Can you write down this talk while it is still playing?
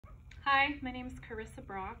Hi, my name is Charissa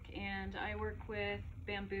Brock and I work with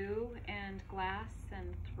bamboo and glass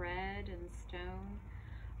and thread and stone.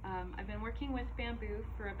 I've been working with bamboo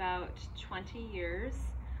for about 20 years.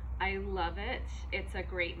 I love it. It's a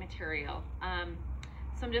great material.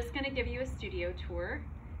 So I'm just going to give you a studio tour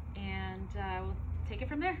and we'll take it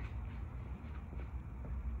from there.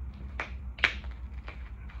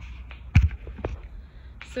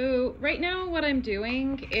 So right now what I'm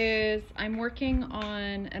doing is I'm working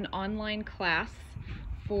on an online class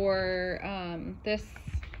for this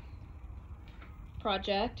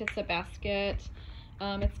project. It's a basket.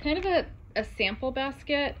 It's kind of a sample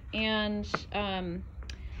basket, and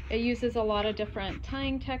it uses a lot of different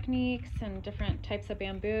tying techniques and different types of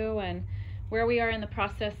bamboo, and where we are in the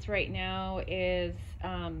process right now is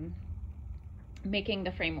making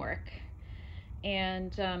the framework.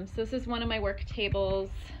 And so this is one of my work tables.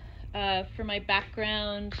 For my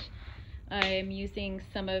background, I'm using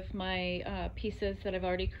some of my pieces that I've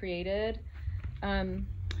already created.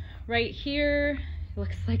 Right here, it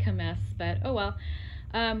looks like a mess, but oh well.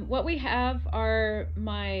 What we have are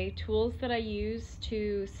my tools that I use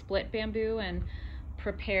to split bamboo and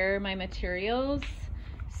prepare my materials.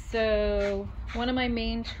 So one of my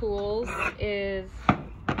main tools is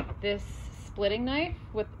this splitting knife,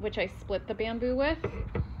 with which I split the bamboo with,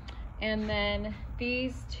 and then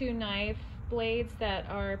these two knife blades that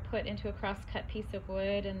are put into a cross-cut piece of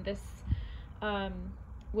wood, and this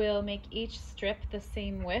will make each strip the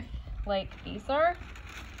same width like these are.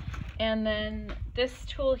 And then this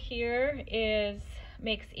tool here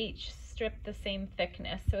makes each strip the same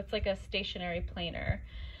thickness, so it's like a stationary planer.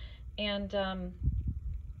 And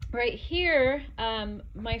right here,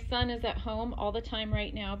 my son is at home all the time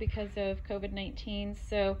right now because of COVID-19,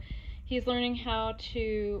 so he's learning how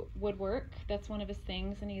to woodwork. That's one of his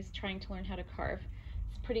things, and he's trying to learn how to carve.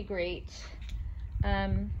 It's pretty great.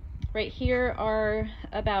 Right here are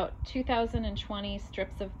about 2020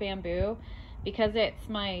 strips of bamboo. Because it's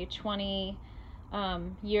my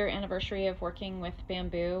 20-year anniversary of working with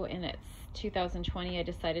bamboo, and it's 2020, I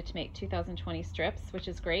decided to make 2020 strips, which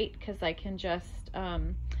is great because I can just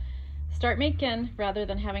start making rather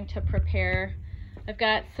than having to prepare. I've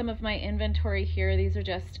got some of my inventory here. These are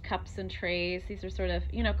just cups and trays. These are sort of,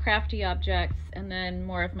 crafty objects, and then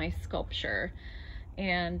more of my sculpture.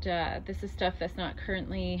 And this is stuff that's not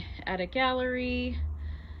currently at a gallery,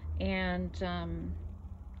 and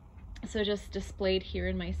so just displayed here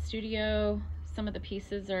in my studio. Some of the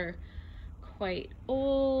pieces are quite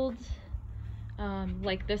old.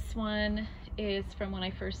 Like this one is from when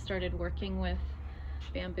I first started working with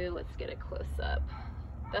bamboo. Let's get a close up.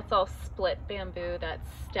 That's all split bamboo that's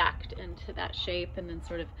stacked into that shape and then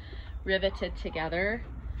sort of riveted together.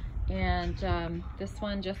 And this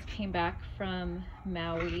one just came back from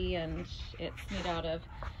Maui, and it's made out of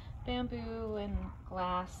bamboo and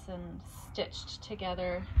glass and stitched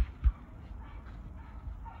together.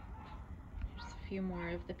 There's a few more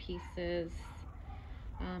of the pieces.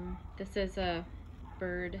 This is a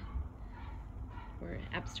bird, or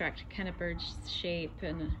abstract kind of bird shape,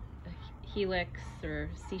 and a helix or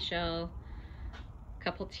seashell, a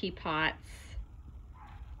couple teapots.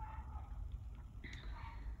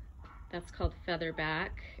 That's called Featherback.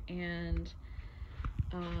 And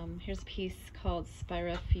here's a piece called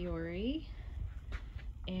Spira Fiori,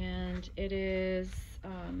 and it is,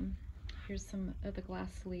 here's some of the glass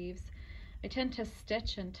sleeves. I tend to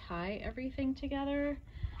stitch and tie everything together.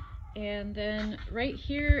 And then right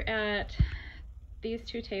here at these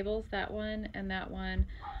two tables, that one and that one,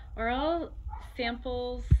 are all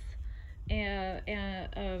samples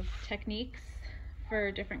of techniques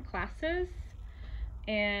for different classes.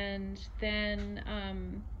 And then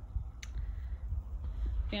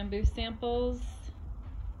bamboo samples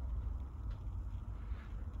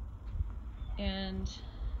and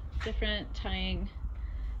different tying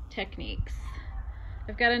techniques.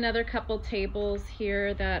 I've got another couple tables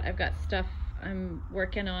here that I've got stuff I'm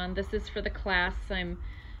working on. This is for the class. I'm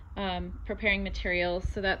preparing materials,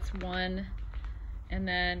 so that's one. And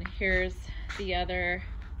then here's the other.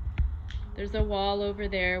 There's a wall over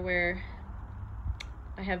there where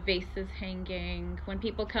I have vases hanging. When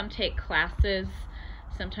people come take classes,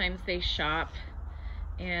 sometimes they shop,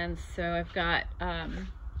 and so I've got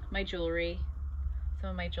my jewelry, some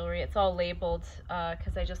of my jewelry. It's all labeled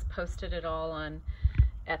because I just posted it all on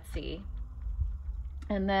Etsy.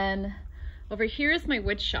 And then over here is my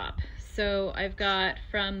wood shop. So I've got,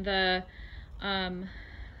 from the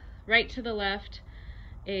right to the left,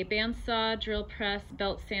 a bandsaw, drill press,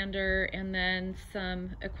 belt sander, and then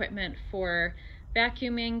some equipment for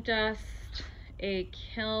vacuuming dust, a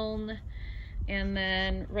kiln, And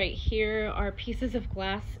then right here are pieces of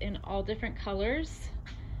glass in all different colors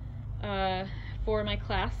for my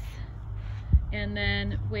class. And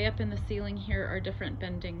then way up in the ceiling here are different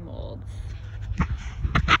bending molds.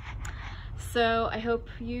 So I hope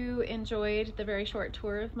you enjoyed the very short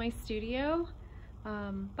tour of my studio.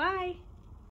 Bye!